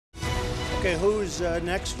Okay, who's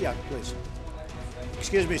next? Yeah, please.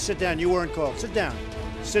 Excuse me, sit down. You weren't called. Sit down.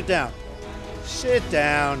 Sit down. Sit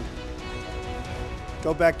down.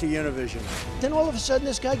 Go back to Univision. Then all of a sudden,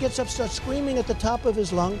 this guy gets up, starts screaming at the top of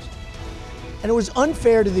his lungs. And it was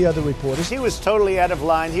unfair to the other reporters. He was totally out of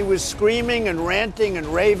line. He was screaming and ranting and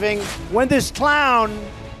raving. When this clown,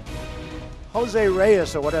 Jose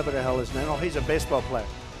Reyes, or whatever the hell his name, oh, he's a baseball player,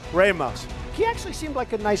 Ramos, he actually seemed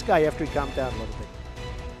like a nice guy after he calmed down a little bit.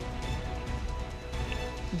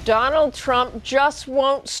 Donald Trump just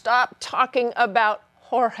won't stop talking about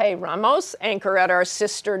Jorge Ramos, anchor at our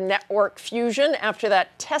sister network Fusion, after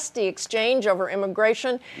that testy exchange over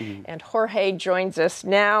immigration. And Jorge joins us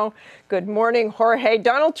now. Good morning, Jorge.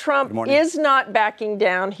 Donald Trump is not backing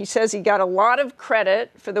down. He says he got a lot of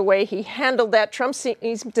credit for the way he handled that. Trump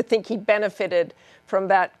seems to think he benefited from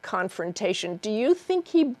that confrontation. Do you think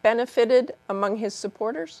he benefited among his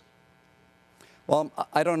supporters? Well,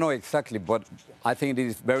 I don't know exactly, but I think it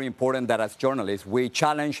is very important that as journalists, we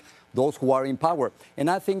challenge those who are in power. And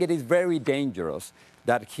I think it is very dangerous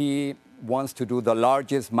that he wants to do the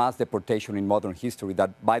largest mass deportation in modern history,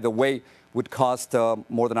 that, by the way, would cost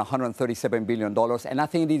more than $137 billion. And I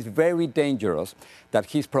think it is very dangerous that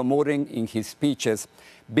he's promoting in his speeches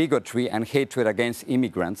bigotry and hatred against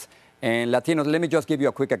immigrants and Latinos. Let me just give you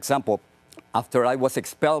a quick example. After I was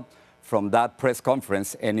expelled from that press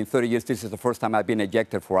conference, and in 30 years, this is the first time I've been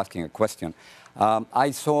ejected for asking a question.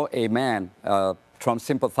 I saw a man, Trump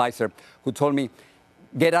sympathizer, who told me,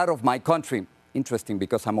 get out of my country. Interesting,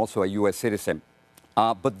 because I'm also a U.S. citizen.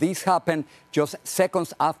 But this happened just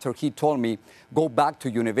seconds after he told me, go back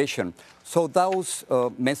to Univision. So those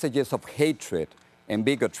messages of hatred and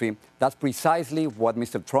bigotry, that's precisely what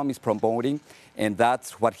Mr. Trump is promoting, and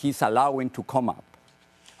that's what he's allowing to come up.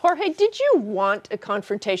 Jorge, did you want a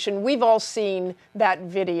confrontation? We've all seen that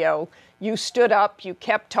video. You stood up, you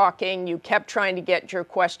kept talking, you kept trying to get your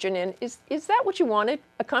question in. Is that what you wanted,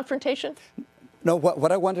 a confrontation? No,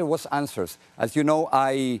 what I wanted was answers. As you know,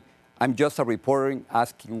 I'm just a reporter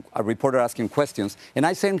asking questions, and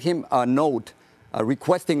I sent him a note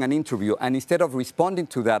requesting an interview, and instead of responding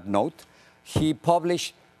to that note, he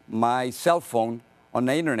published my cell phone on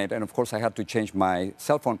the internet, and of course I had to change my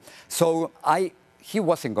cell phone. So he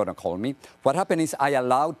wasn't going to call me. What happened is I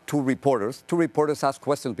allowed two reporters asked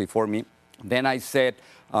questions before me. Then I said,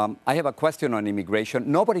 I have a question on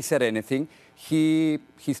immigration. Nobody said anything. He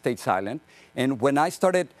stayed silent. And when I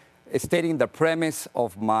started stating the premise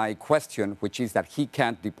of my question, which is that he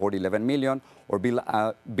can't deport 11 million or build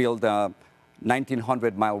a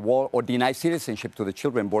 1,900-mile wall or deny citizenship to the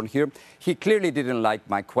children born here, he clearly didn't like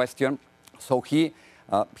my question. So he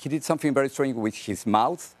did something very strange with his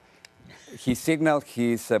mouth. He signaled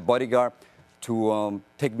his bodyguard to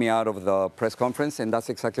take me out of the press conference, and that's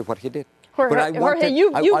exactly what he did. Jorge, but I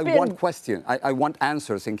want questions. I want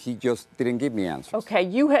answers, and he just didn't give me answers. Okay,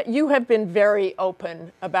 you have been very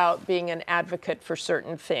open about being an advocate for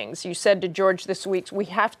certain things. You said to George this week, we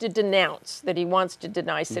have to denounce that he wants to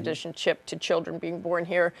deny citizenship to children being born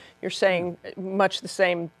here. You're saying much the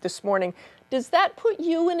same this morning. Does that put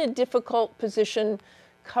you in a difficult position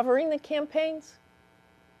covering the campaigns?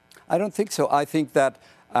 I don't think so. I think that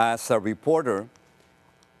as a reporter,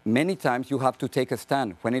 many times you have to take a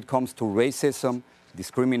stand when it comes to racism,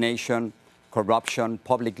 discrimination, corruption,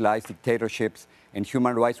 public lies, dictatorships, and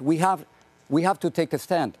human rights. We have to take a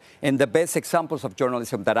stand. And the best examples of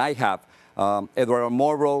journalism that I have, Edward R.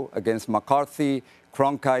 Murrow against McCarthy,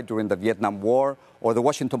 Cronkite during the Vietnam War, or the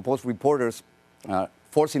Washington Post reporters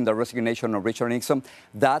forcing the resignation of Richard Nixon,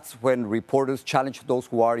 that's when reporters challenge those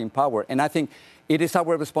who are in power. And I think it is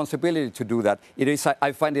our responsibility to do that.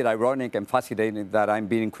 I find it ironic and fascinating that I'm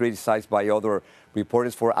being criticized by other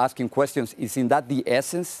reporters for asking questions. Isn't that the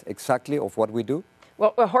essence exactly of what we do?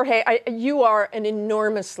 Well, Jorge, you are an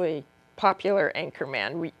enormously popular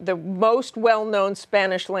anchorman, the most well-known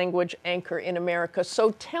Spanish language anchor in America.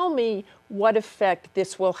 So tell me what effect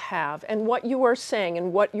this will have and what you are saying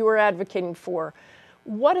and what you are advocating for.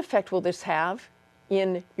 What effect will this have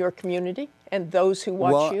in your community and those who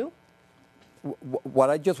watch you? What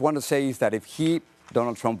I just want to say is that if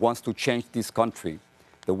Donald Trump, wants to change this country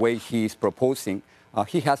the way he is proposing,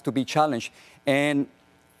 he has to be challenged. And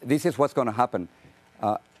this is what's going to happen.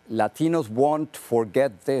 Latinos won't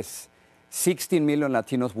forget this. 16 million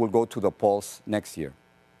Latinos will go to the polls next year.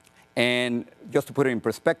 And just to put it in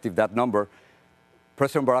perspective, that number,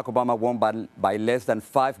 President Barack Obama won by less than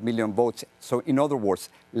 5 million votes. So in other words,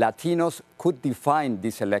 Latinos could define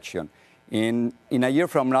this election. In a year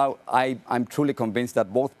from now, I'm truly convinced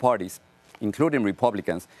that both parties, including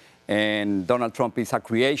Republicans, and Donald Trump is a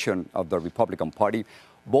creation of the Republican Party,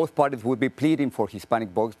 both parties would be pleading for Hispanic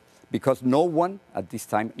votes, because no one at this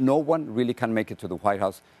time, no one really can make it to the White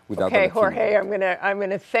House without. Okay, Jorge, I'm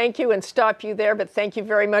gonna thank you and stop you there, but thank you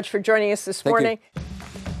very much for joining us this morning. You.